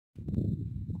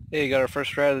Hey, got our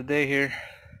first rat of the day here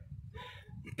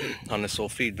on this little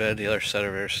feed bed. The other set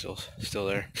of air still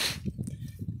there.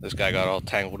 This guy got all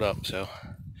tangled up, so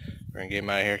we're gonna get him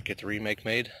out of here, get the remake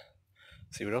made,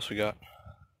 see what else we got.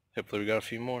 Hopefully we got a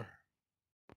few more.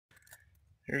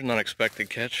 Here's an unexpected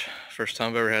catch. First time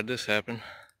I've ever had this happen.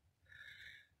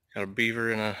 Got a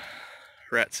beaver and a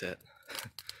rat set.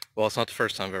 Well, it's not the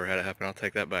first time I've ever had it happen, I'll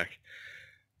take that back.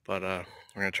 But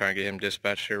we're gonna try and get him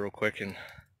dispatched here real quick and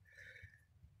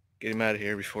get him out of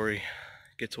here before he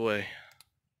gets away.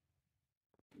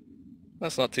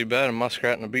 That's not too bad, a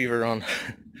muskrat and a beaver on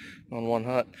on one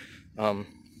hut. The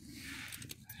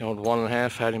old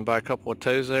 1.5 had him by a couple of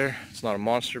toes there. It's not a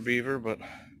monster beaver, but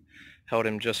held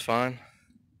him just fine.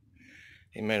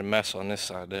 He made a mess on this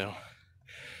side though.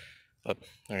 But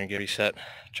they're gonna get reset,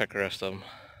 check the rest of them.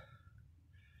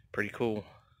 Pretty cool.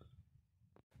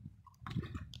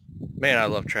 Man, I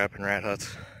love trapping rat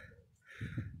huts.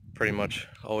 Pretty much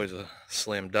always a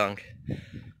slam dunk.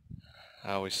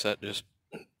 I always set just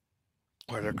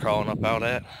where they're crawling up out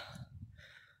at.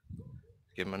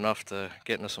 Give them enough to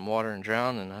get into some water and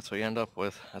drown, and that's what you end up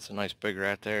with. That's a nice big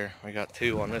rat there. We got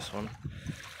 2 on this one.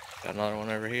 Got another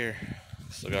one over here.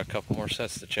 Still got a couple more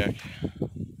sets to check.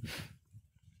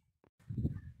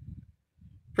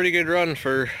 Pretty good run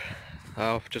for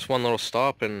just one little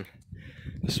stop, and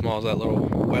as small as that little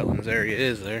wetlands area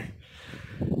is there.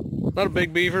 Not a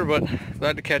big beaver, but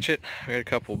glad to catch it. We had a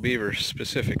couple beaver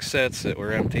specific sets that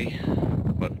were empty,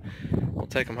 but we'll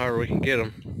take them however we can get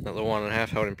them. That little 1.5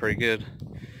 held him pretty good.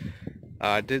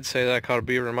 I did say that I caught a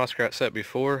beaver and muskrat set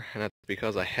before, and that's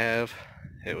because I have.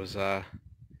 It was on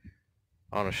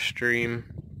a stream,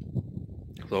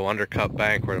 a little undercut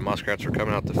bank where the muskrats were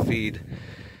coming out to feed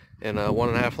in a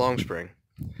 1.5 long spring.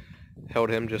 Held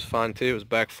him just fine too. It was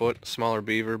back foot, smaller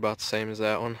beaver, about the same as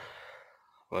that one.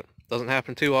 But doesn't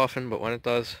happen too often, but when it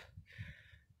does,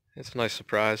 it's a nice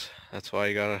surprise. That's why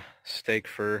you gotta stake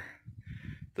for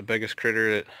the biggest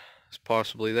critter that is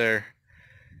possibly there.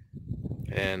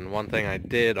 And one thing I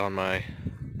did on my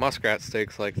muskrat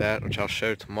stakes like that, which I'll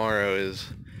show tomorrow,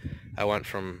 is I went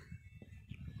from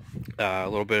a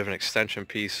little bit of an extension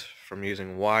piece from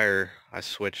using wire. I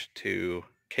switched to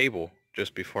cable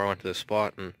just before I went to this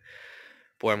spot, and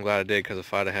boy, I'm glad I did, because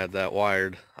if I'd have had that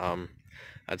wired,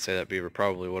 I'd say that beaver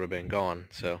probably would have been gone.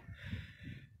 So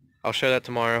I'll show that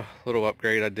tomorrow. Little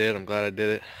upgrade I did. I'm glad I did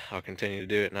it. I'll continue to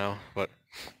do it now. But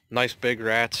nice big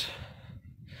rats.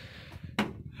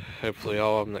 Hopefully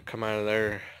all of them that come out of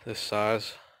there this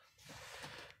size.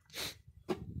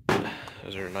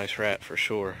 Those are a nice rat for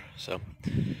sure. So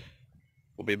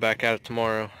we'll be back at it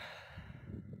tomorrow.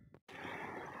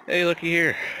 Hey, looky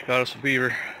here. Got us a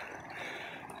beaver.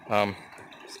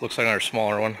 Looks like another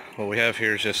smaller one. What we have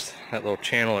here is just that little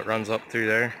channel that runs up through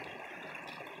there.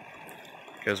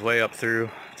 Goes way up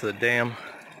through to the dam.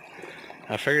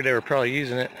 I figured they were probably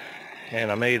using it,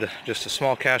 and I made just a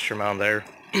small caster mound there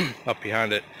up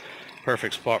behind it.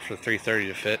 Perfect spot for the 330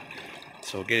 to fit.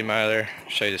 So we'll get him out of there,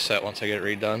 show you the set once I get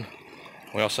it redone.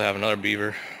 We also have another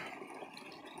beaver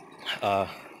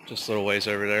just a little ways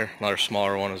over there, another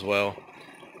smaller one as well,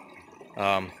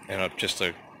 and just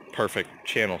a perfect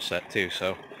channel set too,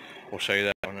 so we'll show you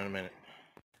that one in a minute.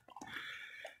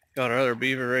 Got our other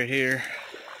beaver right here.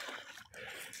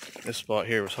 This spot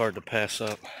here was hard to pass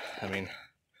up. I mean,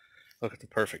 look at the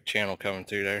perfect channel coming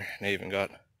through there, and they even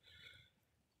got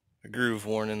a groove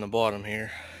worn in the bottom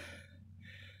here.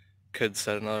 Could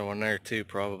set another one there too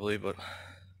probably, but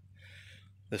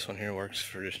this one here works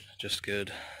for just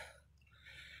good.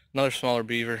 Another smaller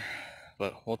beaver,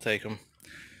 but we'll take them.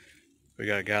 We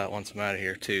got a guy that wants them out of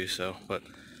here too, so, but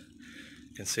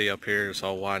you can see up here it's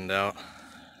all widened out.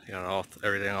 You got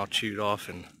everything all chewed off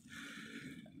and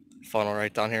funnel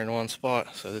right down here in one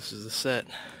spot. So this is the set.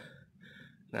 And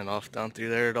then off down through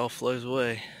there it all flows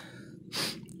away.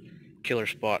 Killer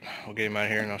spot. We'll get him out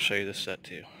of here and I'll show you this set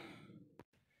too.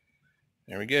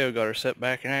 There we go, got our set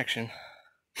back in action.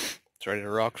 It's ready to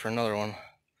rock for another one.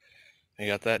 You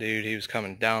got that dude, he was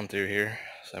coming down through here,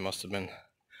 so I must have been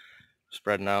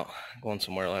spreading out, going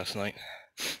somewhere last night.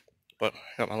 But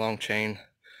got my long chain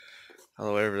all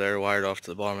the way over there, wired off to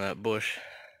the bottom of that bush.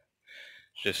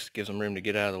 Just gives him room to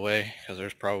get out of the way, because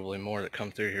there's probably more that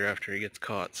come through here after he gets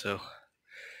caught. So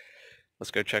let's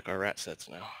go check our rat sets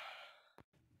now.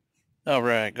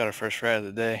 Alright, got our first rat of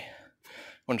the day.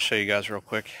 Wanted to show you guys real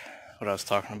quick what I was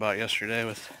talking about yesterday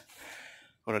with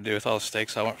what I do with all the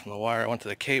stakes. I went from the wire, I went to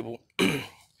the cable,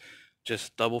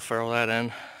 just double ferrule that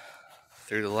in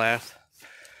through the lath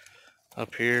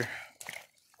up here.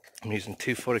 I'm using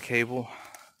 2 foot of cable,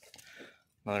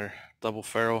 another double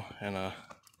ferrule, and a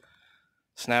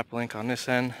snap link on this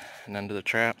end, and then to the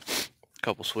trap. a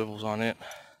couple swivels on it.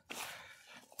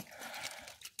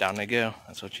 Down they go.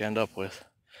 That's what you end up with.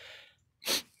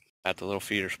 At the little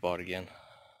feeder spot again.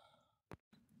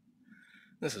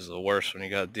 This is the worst when you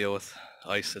got to deal with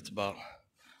ice that's about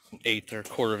an 1/8 or a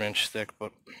 1/4 inch thick,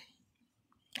 but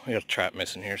we got a trap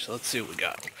missing here, so let's see what we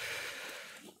got.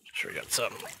 Sure we got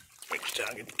something. Reach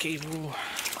down, get the cable.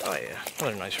 Oh yeah,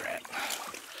 another nice rat.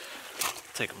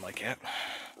 Take them like that.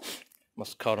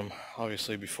 Must have caught them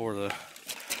obviously before the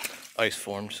ice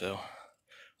formed, so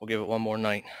we'll give it one more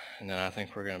night, and then I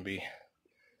think we're going to be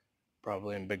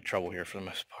probably in big trouble here for the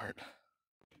most part.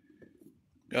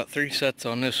 Got 3 sets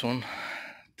on this one.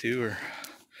 2 are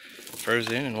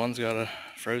frozen and one's got a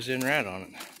frozen rat on it.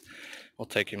 We'll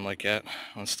take him like that.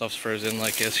 When stuff's frozen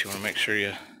like this, you want to make sure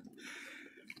you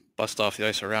bust off the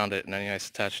ice around it, and any ice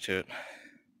attached to it,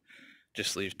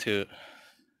 just leave to it,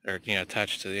 or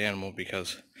attached to the animal,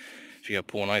 because if you got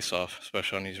pulling ice off,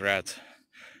 especially on these rats,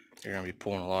 you're going to be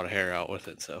pulling a lot of hair out with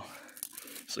it. So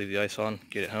just leave the ice on,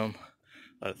 get it home,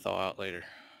 let it thaw out later.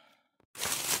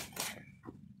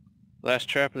 Last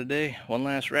trap of the day, one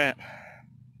last rat.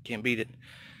 Can't beat it.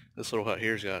 This little hut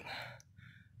here's got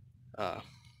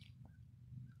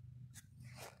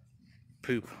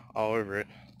poop all over it.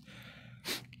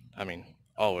 I mean,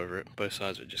 all over it. Both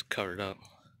sides are just covered up.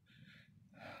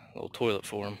 Little toilet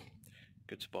for them.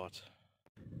 Good spots.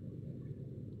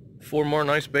 4 more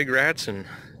nice big rats and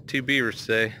 2 beavers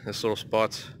today. This little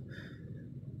spot's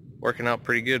working out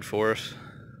pretty good for us.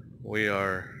 We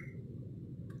are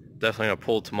definitely gonna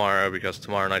pull tomorrow, because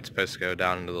tomorrow night's supposed to go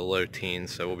down into the low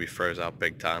teens, so we'll be froze out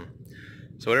big time.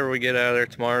 So whatever we get out of there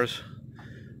tomorrow's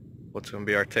what's gonna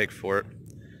be our take for it.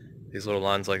 These little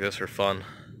lines like this are fun.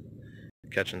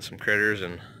 Catching some critters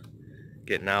and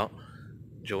getting out,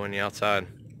 enjoying the outside.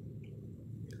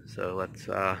 So let's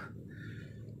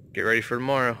get ready for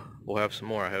tomorrow. We'll have some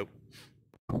more, I hope.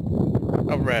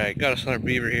 Alright, got us another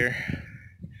beaver here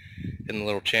in the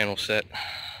little channel set.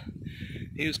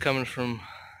 He was coming from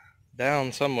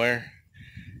down somewhere,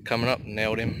 coming up and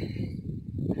nailed him.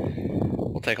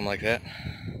 We'll take him like that.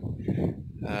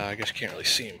 I guess you can't really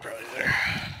see him probably there.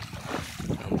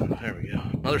 There we go.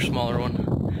 Another smaller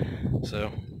one.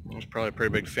 So there's probably a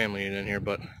pretty big family unit in here,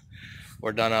 but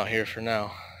we're done out here for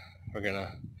now. We're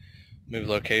gonna move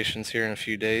locations here in a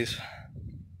few days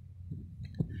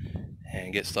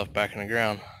and get stuff back in the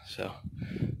ground. So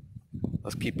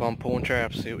let's keep on pulling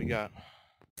traps, see what we got.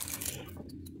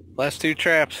 Last 2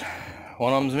 traps,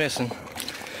 one of them's missing.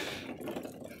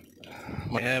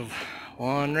 Might have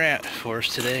 1 rat for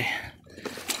us today.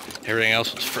 Everything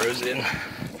else was frozen.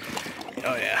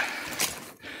 Oh yeah,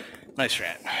 nice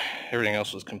rat. Everything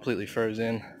else was completely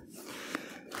frozen.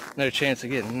 No chance of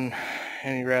getting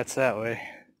any rats that way.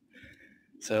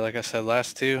 So like I said,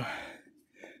 last 2,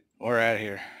 we're out of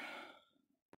here.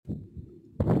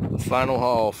 The final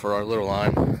haul for our little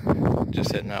line,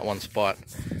 just hitting that one spot.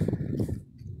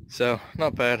 So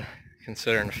not bad,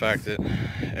 considering the fact that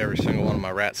every single one of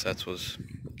my rat sets was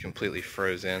completely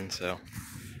frozen. So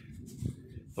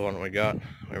the one we got,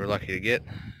 we were lucky to get,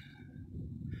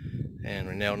 and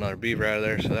we nailed another beaver out of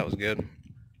there, so that was good.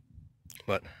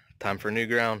 But time for new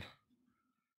ground.